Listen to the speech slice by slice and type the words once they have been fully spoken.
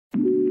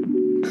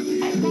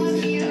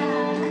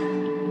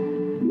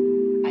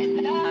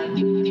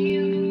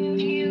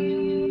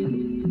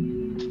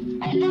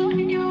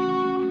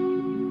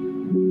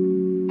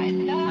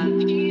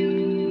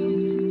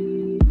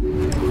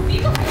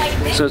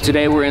So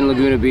today we're in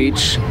Laguna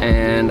Beach,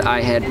 and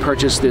I had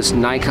purchased this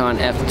Nikon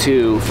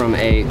F2 from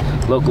a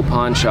local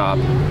pawn shop,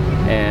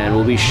 and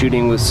we'll be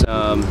shooting with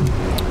some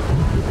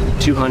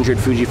 200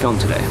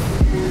 Fujifilm today.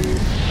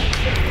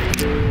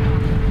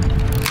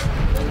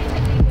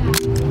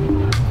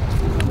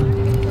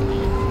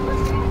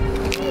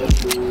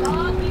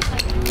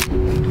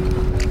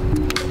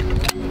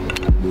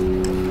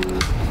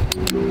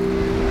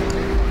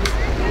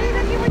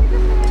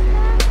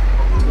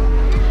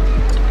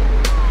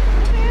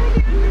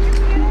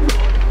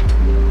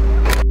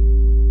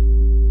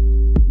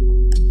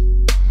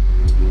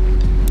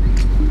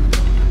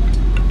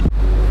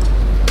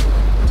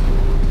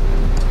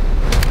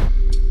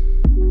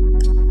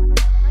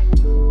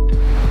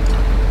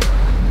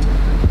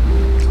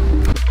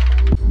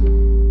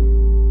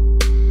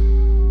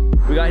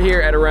 We got here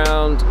at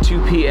around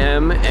 2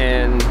 p.m.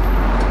 and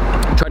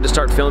tried to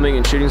start filming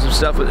and shooting some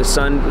stuff, but the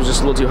sun was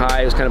just a little too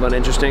high. It was kind of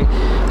uninteresting.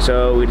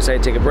 So we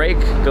decided to take a break,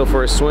 go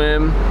for a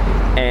swim,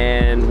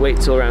 and wait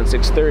till around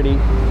 6:30.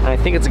 And I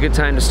think it's a good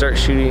time to start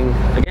shooting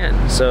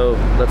again. So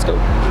let's go.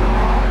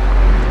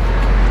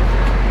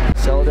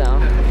 Settle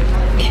down.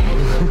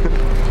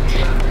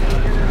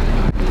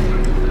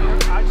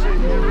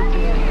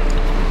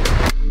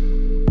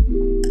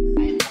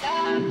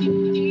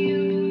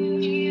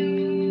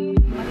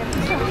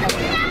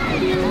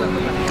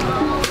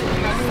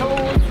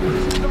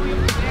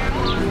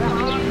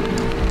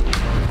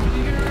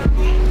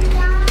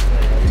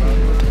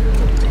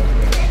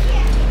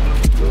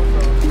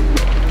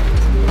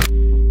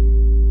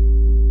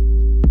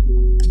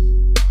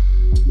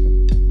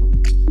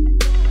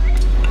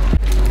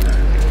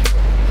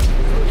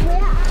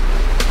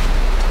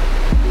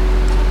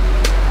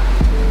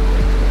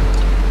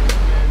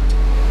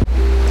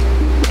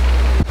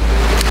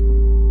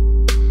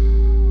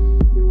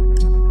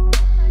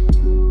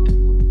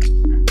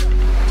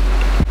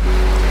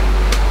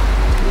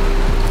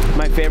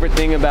 Favorite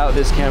thing about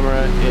this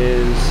camera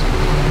is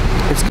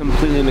it's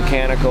completely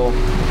mechanical.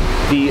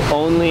 The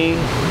only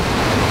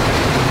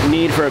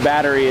need for a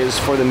battery is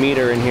for the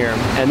meter in here,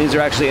 and these are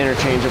actually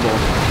interchangeable.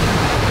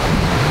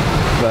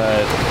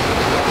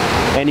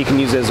 And you can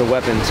use it as a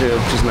weapon too,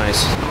 which is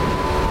nice.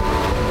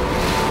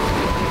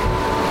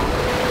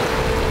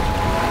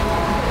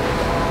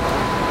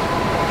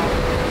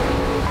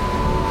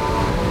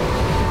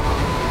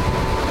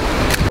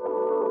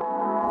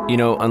 You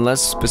know,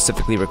 unless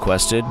specifically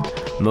requested,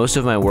 most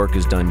of my work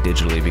is done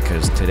digitally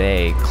because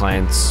today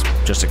clients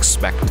just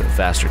expect a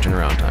faster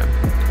turnaround time.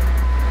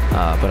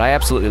 But I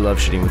absolutely love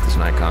shooting with this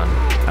Nikon.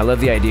 I love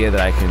the idea that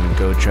I can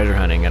go treasure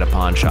hunting at a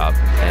pawn shop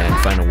and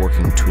find a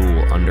working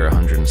tool under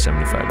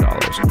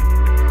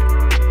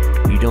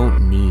 $175. You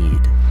don't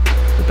need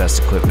the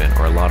best equipment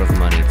or a lot of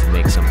money to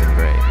make something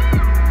great.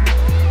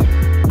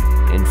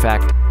 In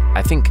fact,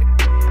 I think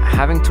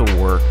having to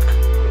work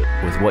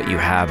with what you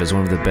have is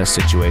one of the best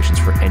situations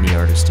for any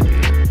artist to be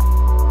in.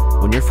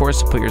 When you're forced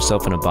to put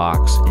yourself in a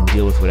box and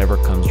deal with whatever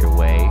comes your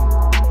way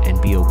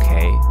and be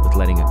okay with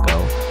letting it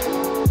go,